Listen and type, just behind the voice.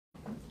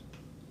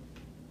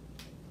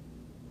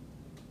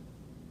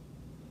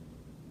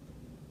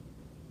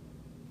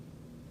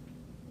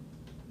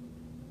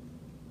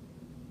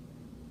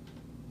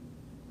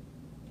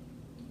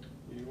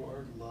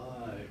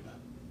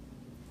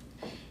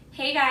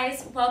Hey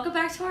guys, welcome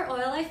back to our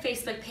Oil Life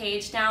Facebook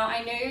page. Now,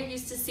 I know you're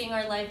used to seeing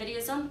our live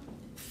videos on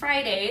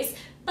Fridays,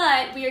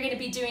 but we are going to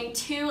be doing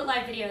 2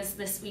 live videos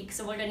this week.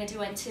 So we're going to do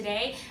one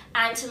today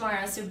and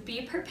tomorrow. So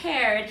be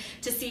prepared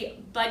to see a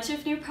bunch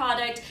of new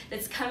product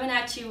that's coming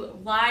at you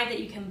live that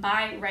you can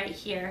buy right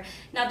here.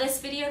 Now,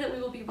 this video that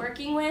we will be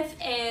working with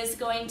is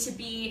going to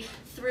be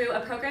through a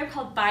program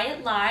called Buy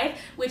It Live,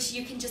 which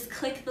you can just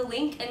click the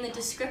link in the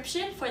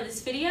description for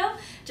this video.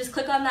 Just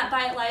click on that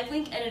Buy It Live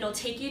link and it'll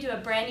take you to a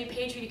brand new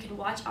page where you can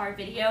watch our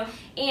video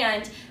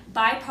and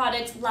buy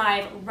products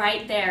live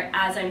right there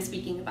as I'm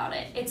speaking about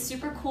it. It's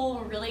super cool.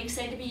 We're really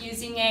excited to be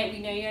using it. We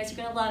know you guys are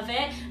gonna love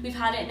it. We've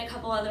had it in a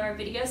couple other our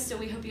videos, so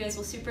we hope you guys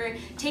will super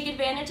take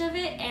advantage of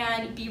it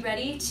and be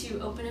ready to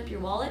open up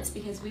your wallets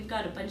because we've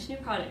got a bunch of new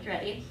product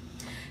ready.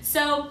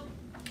 So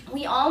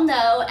we all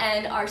know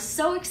and are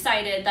so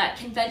excited that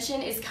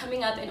convention is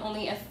coming up in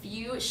only a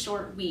few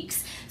short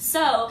weeks.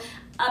 So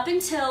up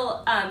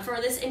until, for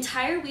this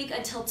entire week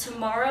until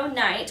tomorrow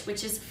night,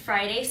 which is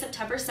Friday,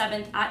 September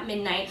 7th at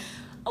midnight,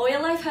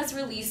 Oil Life has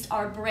released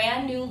our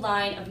brand new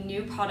line of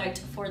new product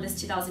for this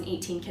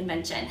 2018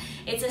 convention.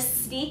 It's a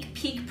sneak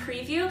peek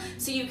preview,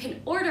 so you can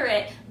order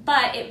it,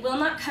 but it will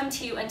not come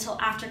to you until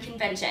after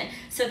convention.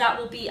 So that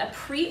will be a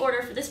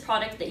pre-order for this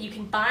product that you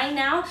can buy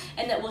now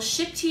and that will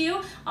ship to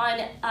you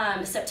on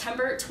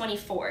September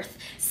 24th.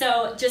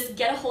 So just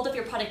get a hold of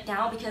your product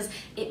now because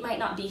it might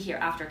not be here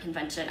after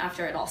convention,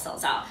 after it all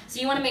sells out. So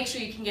you want to make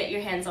sure you can get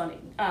your hands on it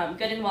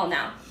good and well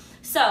now.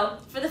 So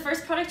for the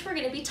first product we're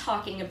going to be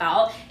talking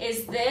about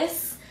is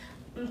this,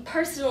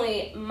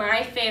 personally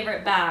my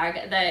favorite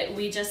bag that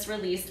we just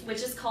released,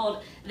 which is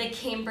called the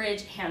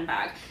Cambridge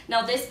handbag.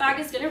 Now this bag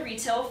is going to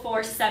retail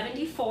for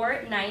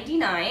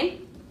 $74.99.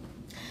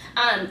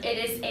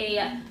 It is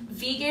a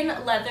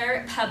vegan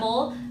leather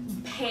pebble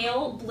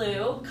pale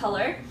blue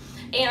color,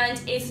 and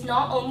it's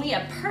not only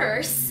a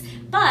purse,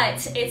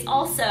 but it's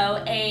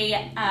also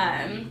a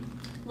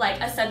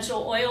like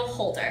essential oil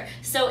holder.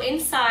 So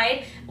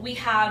inside we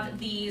have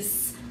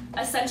these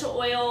essential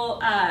oil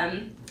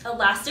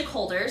elastic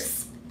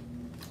holders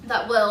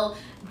that will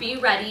be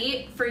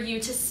ready for you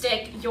to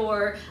stick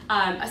your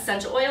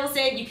essential oils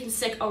in. You can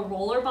stick a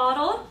roller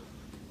bottle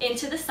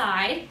into the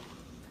side,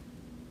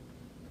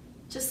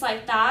 just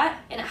like that,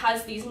 and it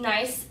has these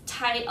nice,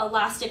 tight,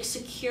 elastic,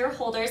 secure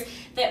holders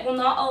that will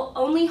not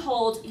only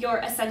hold your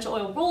essential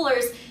oil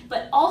rollers,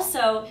 but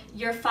also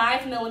your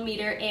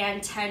 5mm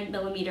and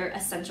 10mm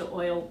essential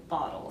oil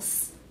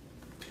bottles.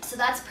 So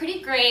that's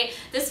pretty great.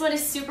 This one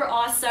is super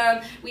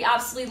awesome. We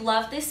absolutely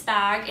love this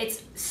bag.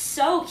 It's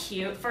so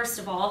cute, first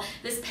of all.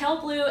 This pale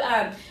blue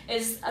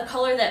is a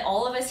color that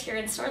all of us here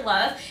in store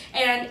love.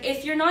 And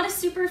if you're not a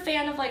super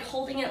fan of like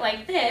holding it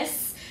like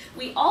this,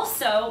 we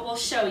also will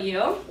show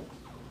you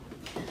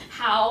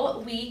how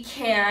we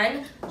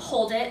can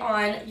hold it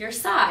on your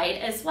side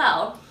as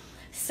well.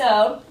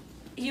 So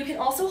you can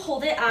also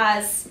hold it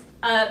as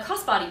a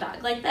crossbody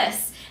bag like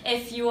this.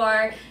 If you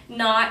are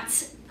not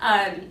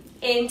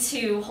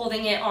into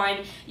holding it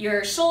on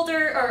your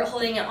shoulder or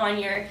holding it on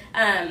your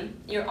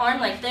arm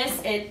like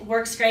this, it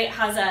works great. It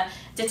has a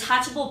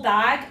detachable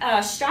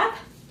bag strap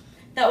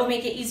that will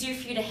make it easier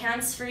for you to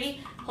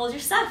hands-free hold your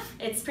stuff.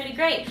 It's pretty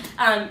great.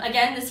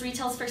 Again, this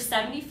retails for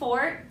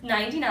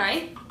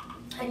 $74.99.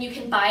 and you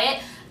can buy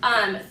it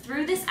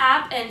through this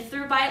app and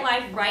through Buy It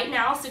Live right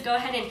now, so go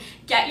ahead and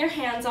get your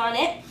hands on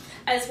it,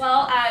 as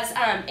well as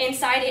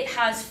inside it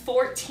has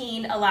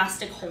 14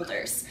 elastic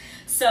holders.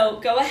 So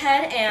go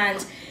ahead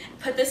and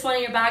put this one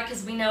in your bag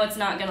because we know it's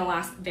not going to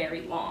last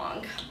very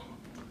long.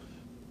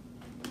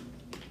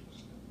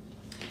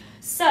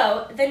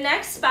 So the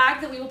next bag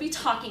that we will be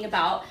talking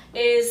about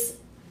is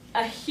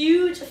a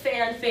huge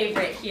fan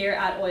favorite here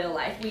at Oil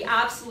Life. We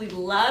absolutely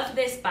love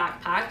this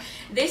backpack.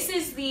 This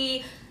is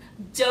the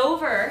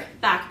DoTERRA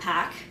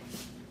backpack.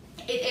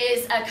 It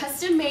is a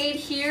custom made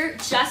here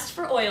just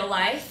for Oil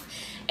Life,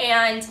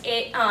 and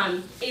it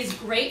is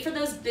great for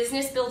those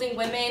business building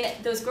women,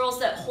 those girls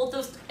that hold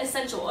those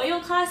essential oil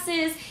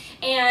classes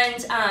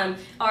and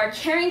are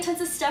carrying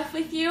tons of stuff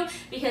with you,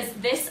 because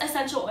this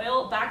essential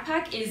oil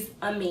backpack is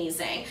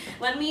amazing.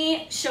 Let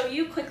me show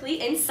you quickly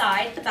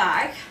inside the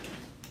bag.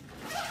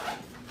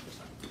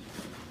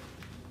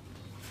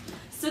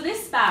 So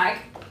this bag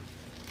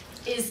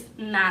is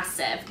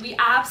massive. We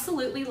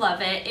absolutely love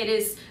it. It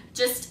is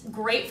just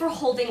great for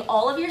holding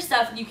all of your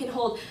stuff. You can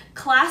hold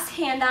class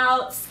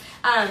handouts.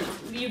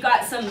 You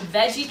got some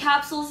veggie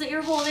capsules that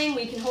you're holding.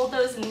 We can hold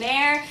those in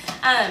there,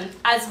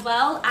 as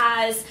well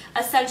as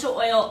essential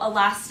oil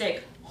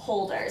elastic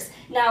holders.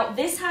 Now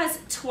this has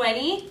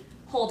 20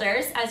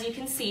 holders, as you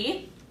can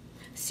see.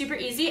 Super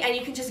easy, and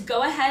you can just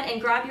go ahead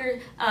and grab your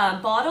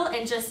bottle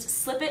and just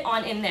slip it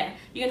on in there.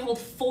 You can hold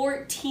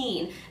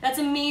 14. That's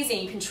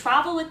amazing. You can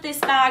travel with this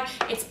bag.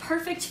 It's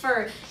perfect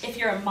for if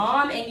you're a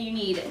mom and you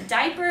need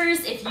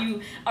diapers, if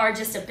you are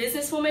just a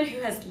businesswoman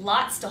who has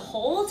lots to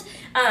hold.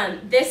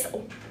 This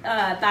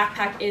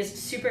backpack is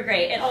super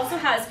great. It also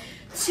has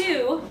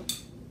 2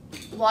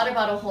 water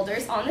bottle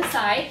holders on the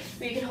side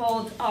where you can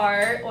hold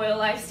our Oil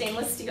Life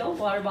stainless steel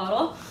water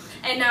bottle.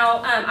 And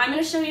now I'm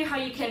going to show you how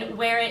you can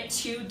wear it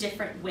 2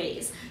 different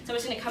ways. So I'm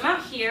just going to come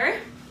out here.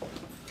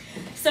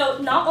 So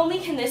not only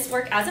can this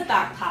work as a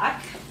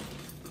backpack,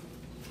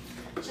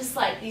 just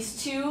like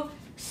these 2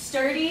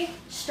 sturdy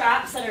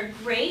straps that are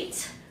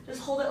great.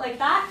 Just hold it like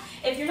that.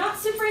 If you're not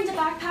super into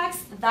backpacks,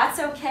 that's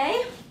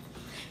okay,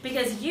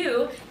 because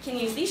you can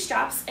use these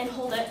straps and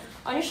hold it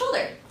on your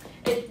shoulder.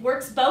 It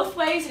works both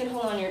ways. You can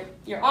hold it on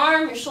your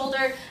arm, your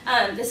shoulder.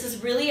 This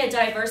is really a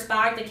diverse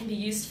bag that can be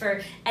used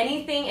for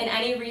anything and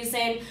any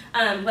reason,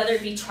 whether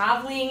it be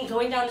traveling,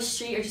 going down the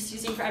street, or just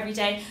using for every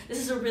day. This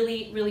is a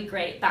really, really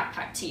great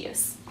backpack to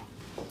use.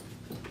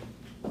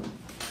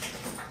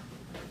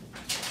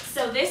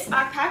 So this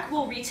backpack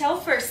will retail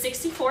for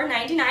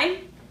 $64.99.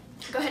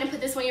 Go ahead and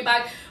put this one in your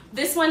bag.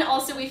 This one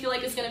also we feel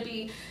like is going to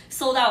be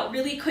sold out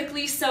really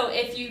quickly, so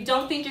if you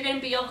don't think you're going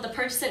to be able to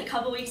purchase it in a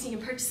couple weeks, you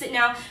can purchase it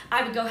now.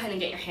 I would go ahead and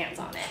get your hands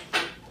on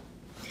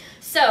it.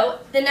 So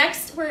the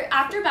next,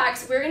 after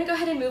bags, we're going to go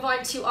ahead and move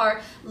on to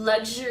our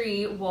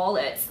luxury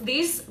wallets.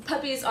 These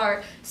puppies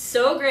are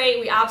so great.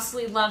 We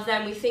absolutely love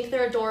them. We think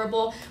they're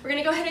adorable. We're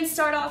going to go ahead and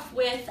start off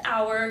with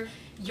our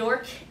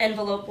York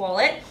envelope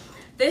wallet.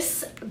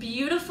 This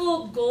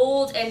beautiful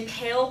gold and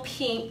pale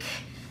pink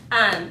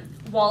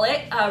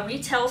wallet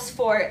retails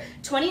for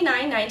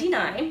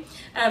 $29.99.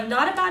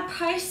 Not a bad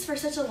price for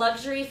such a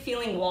luxury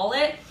feeling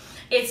wallet.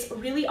 It's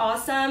really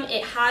awesome.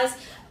 It has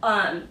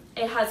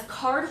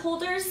card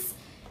holders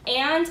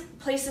and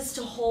places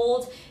to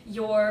hold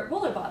your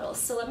roller bottles.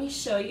 So let me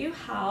show you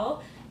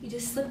how. You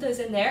just slip those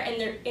in there, and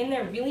they're in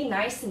there really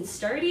nice and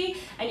sturdy,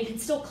 and you can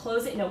still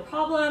close it no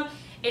problem.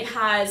 It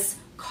has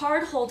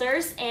card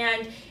holders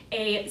and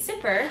a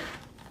zipper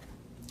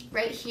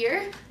right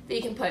here that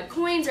you can put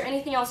coins or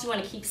anything else you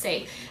want to keep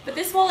safe. But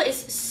this wallet is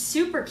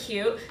super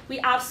cute. We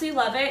absolutely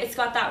love it. It's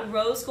got that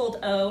rose gold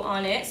O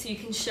on it, so you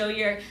can show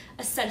your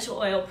essential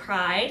oil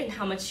pride and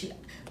how much you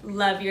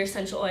love your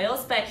essential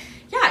oils. But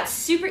yeah, it's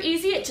super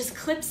easy. It just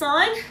clips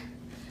on,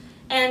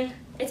 and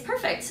it's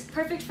perfect.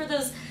 Perfect for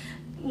those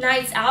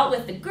nights out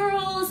with the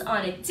girls,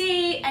 on a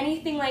date,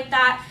 anything like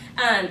that.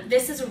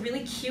 This is a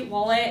really cute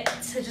wallet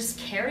to just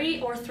carry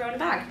or throw in a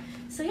bag.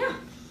 So yeah.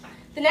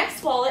 The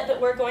next wallet that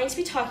we're going to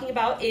be talking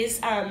about is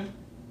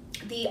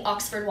the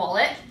Oxford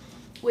wallet,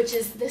 which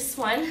is this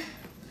one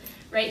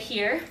right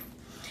here.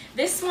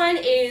 This one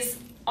is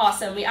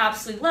awesome. We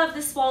absolutely love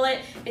this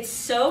wallet. It's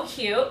so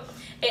cute.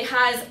 It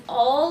has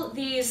all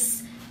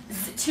these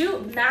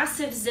 2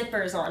 massive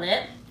zippers on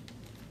it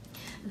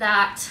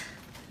that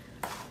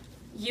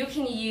you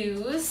can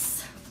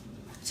use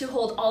to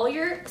hold all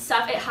your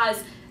stuff. It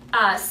has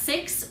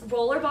 6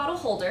 roller bottle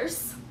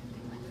holders,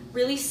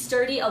 really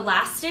sturdy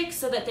elastic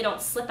so that they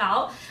don't slip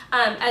out,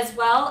 as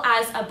well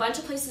as a bunch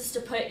of places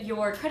to put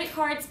your credit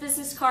cards,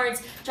 business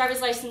cards,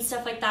 driver's license,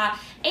 stuff like that,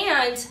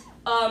 and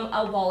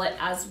a wallet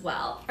as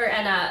well,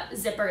 and a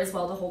zipper as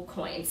well to hold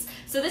coins.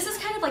 So this is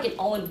kind of like an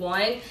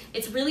all-in-one.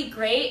 It's really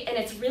great, and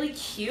it's really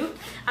cute,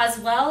 as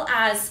well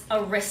as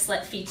a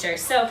wristlet feature.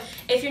 So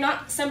if you're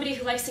not somebody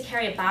who likes to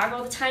carry a bag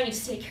all the time, you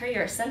just take care of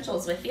your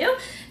essentials with you,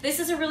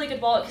 this is a really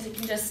good wallet because it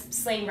can just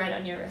sling right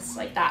on your wrist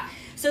like that.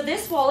 So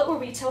this wallet will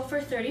retail for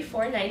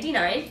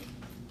 $34.99.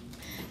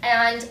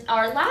 And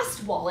our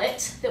last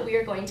wallet that we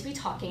are going to be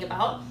talking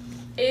about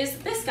is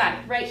this guy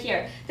right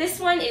here. This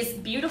one is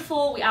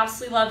beautiful. We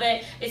absolutely love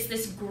it. It's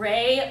this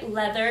gray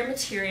leather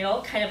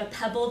material, kind of a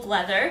pebbled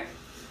leather.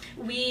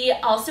 We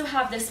also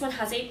have, this one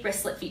has a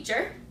wristlet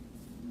feature,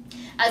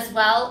 as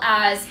well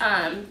as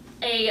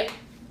a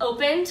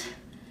opened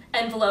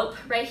envelope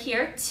right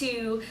here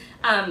to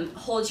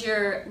hold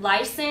your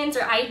license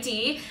or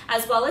ID,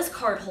 as well as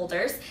card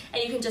holders.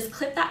 And you can just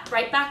clip that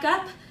right back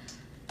up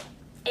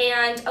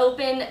and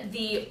open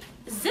the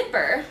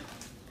zipper,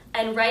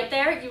 and right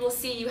there you will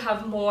see you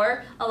have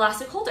more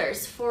elastic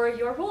holders for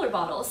your roller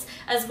bottles,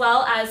 as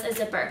well as a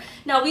zipper.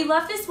 Now we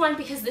love this one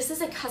because this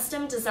is a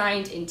custom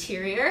designed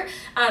interior.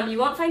 You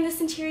won't find this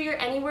interior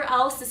anywhere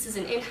else. This is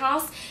an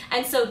in-house,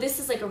 and so this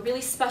is like a really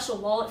special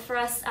wallet for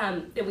us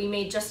that we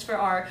made just for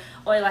our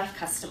Oil Life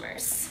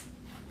customers.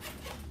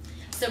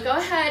 So go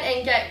ahead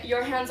and get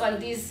your hands on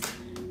these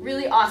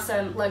really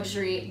awesome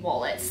luxury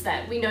wallets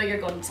that we know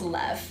you're going to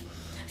love.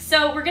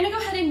 So we're gonna go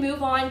ahead and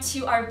move on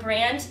to our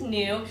brand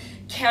new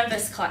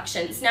canvas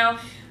collections. Now,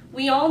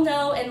 we all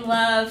know and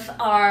love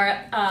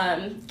our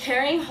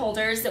carrying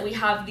holders, that we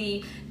have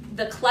the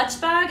clutch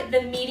bag,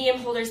 the medium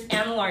holders,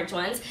 and the large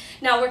ones.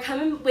 Now we're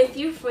coming with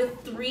you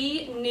with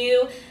 3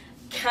 new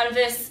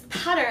canvas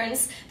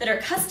patterns that are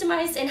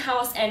customized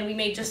in-house and we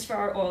made just for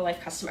our Oil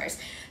Life customers.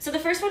 So the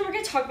first one we're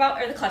gonna talk about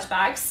are the clutch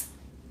bags.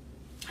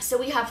 So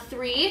we have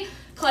 3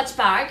 clutch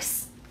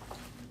bags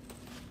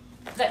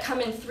that come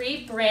in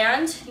 3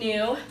 brand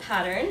new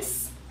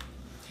patterns.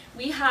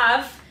 We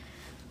have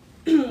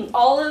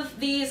all of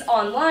these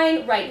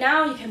online right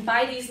now. You can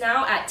buy these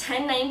now at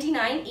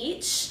 $10.99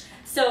 each.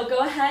 So go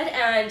ahead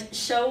and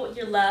show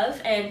your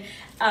love and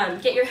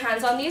get your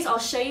hands on these. I'll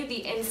show you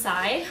the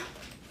inside.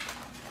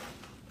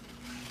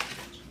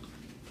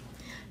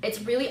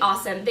 It's really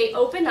awesome. They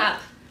open up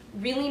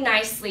really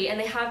nicely and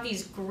they have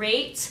these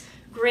great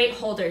great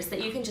holders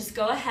that you can just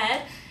go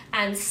ahead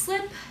and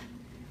slip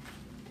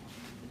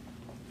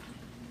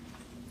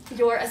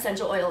your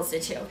essential oils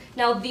into.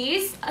 Now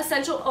these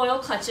essential oil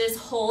clutches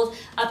hold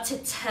up to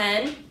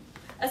 10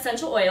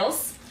 essential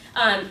oils.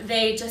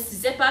 They just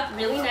zip up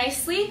really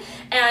nicely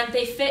and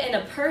they fit in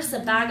a purse, a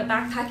bag, a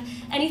backpack,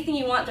 anything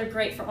you want. They're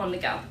great for on the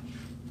go.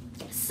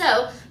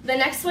 So the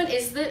next one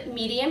is the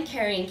medium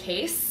carrying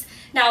case.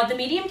 Now the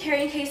medium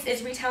carrying case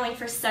is retailing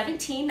for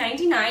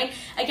 $17.99.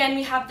 Again,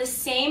 we have the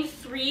same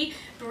 3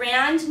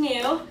 brand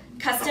new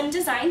custom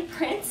design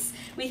prints.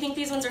 We think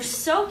these ones are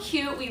so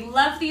cute. We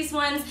love these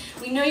ones.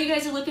 We know you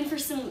guys are looking for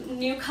some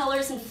new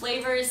colors and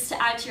flavors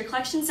to add to your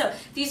collection, so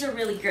these are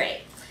really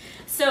great.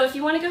 So if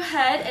you want to go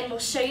ahead and we'll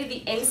show you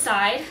the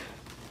inside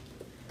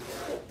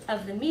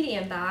of the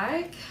medium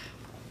bag.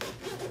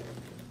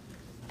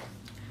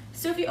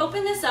 So if you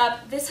open this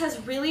up, this has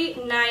really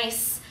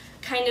nice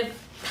kind of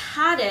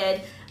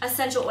padded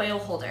essential oil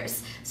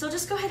holders. So I'll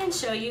just go ahead and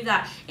show you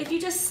that if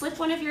you just slip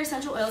one of your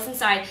essential oils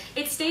inside,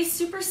 it stays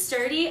super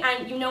sturdy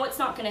and you know it's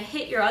not going to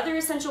hit your other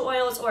essential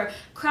oils or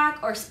crack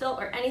or spill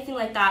or anything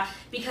like that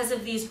because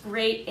of these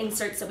great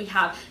inserts that we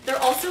have.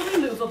 They're also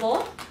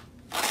removable,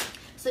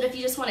 so that if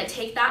you just want to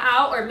take that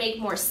out or make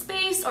more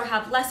space or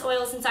have less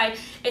oils inside,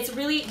 it's a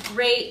really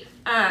great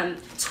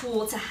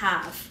tool to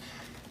have.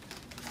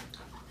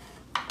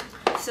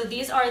 So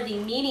these are the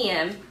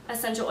medium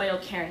essential oil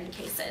carrying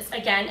cases.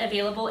 Again,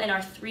 available in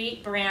our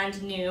 3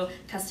 brand new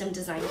custom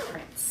design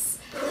prints.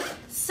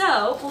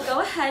 So we'll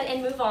go ahead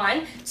and move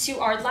on to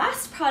our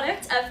last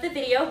product of the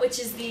video, which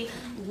is the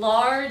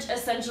large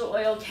essential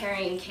oil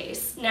carrying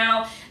case.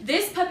 Now,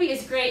 this puppy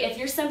is great if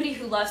you're somebody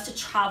who loves to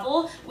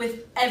travel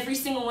with every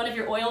single one of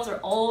your oils or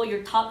all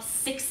your top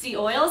 60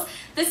 oils.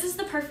 This is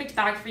the perfect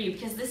bag for you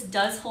because this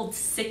does hold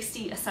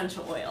 60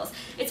 essential oils.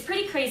 It's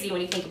pretty crazy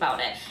when you think about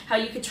it, how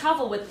you could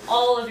travel with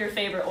all of your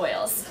favorite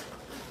oils.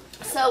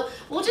 So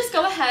we'll just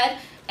go ahead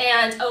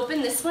and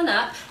open this one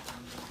up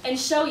and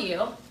show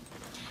you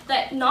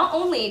that not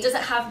only does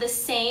it have the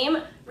same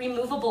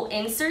removable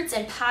inserts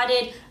and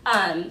padded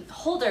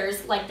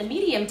holders like the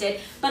medium did,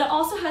 but it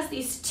also has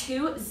these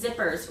 2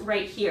 zippers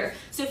right here.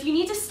 So if you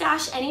need to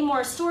stash any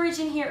more storage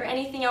in here or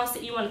anything else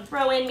that you want to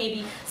throw in,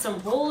 maybe some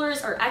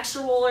rollers or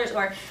extra rollers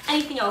or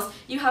anything else,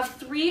 you have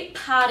 3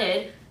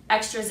 padded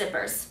extra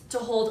zippers to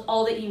hold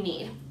all that you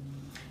need.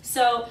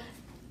 So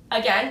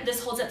again,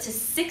 this holds up to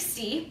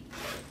 60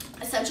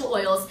 essential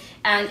oils,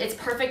 and it's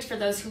perfect for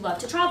those who love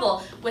to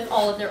travel with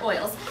all of their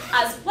oils.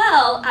 As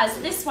well as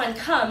this one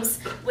comes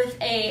with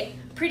a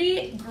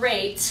pretty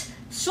great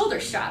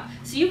shoulder strap.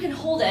 So you can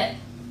hold it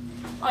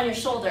on your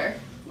shoulder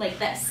like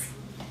this.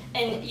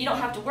 And you don't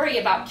have to worry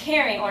about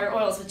carrying all your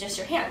oils with just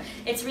your hand.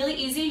 It's really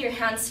easy, your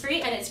hand's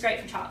free, and it's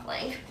great for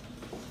traveling.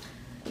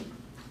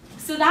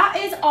 So that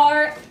is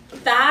our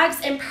bags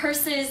and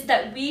purses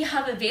that we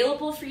have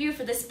available for you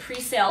for this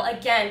pre-sale.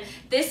 Again,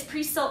 this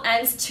pre-sale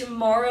ends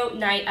tomorrow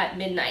night at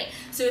midnight.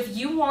 So if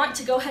you want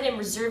to go ahead and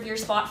reserve your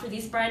spot for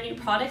these brand new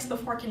products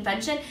before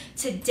convention,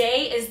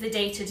 today is the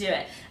day to do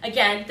it.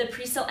 Again, the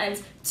pre-sale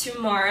ends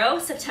tomorrow,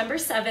 September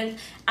 7th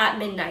at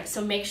midnight.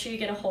 So make sure you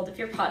get a hold of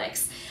your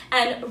products.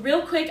 And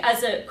real quick,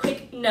 as a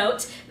quick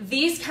note,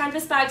 these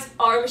canvas bags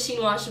are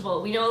machine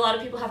washable. We know a lot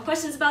of people have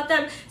questions about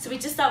them, so we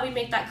just thought we'd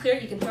make that clear.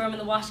 You can throw them in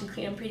the wash and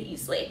clean them pretty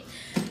easily.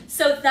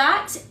 So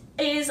that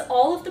is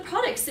all of the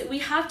products that we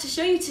have to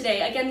show you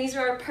today. Again, these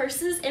are our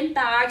purses and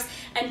bags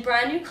and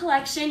brand new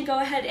collection. Go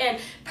ahead and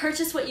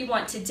purchase what you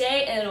want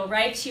today and it'll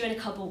arrive to you in a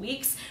couple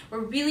weeks. We're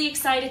really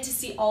excited to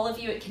see all of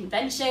you at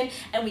convention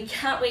and we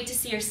can't wait to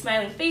see your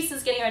smiling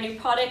faces getting our new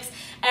products.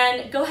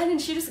 And go ahead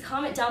and shoot us a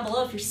comment down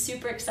below if you're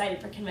super excited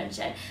for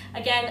convention.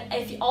 Again,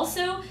 if you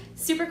also,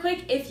 super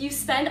quick, if you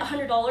spend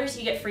 $100,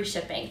 you get free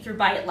shipping through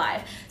Buy It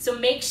Live. So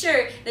make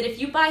sure that if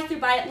you buy through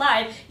Buy It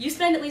Live, you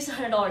spend at least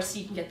 $100 so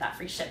you can get that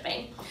free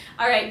shipping.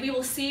 All right, we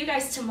will see you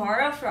guys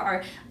tomorrow for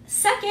our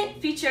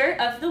second feature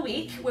of the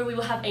week where we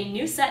will have a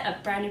new set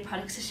of brand new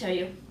products to show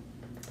you.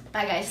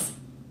 Bye guys.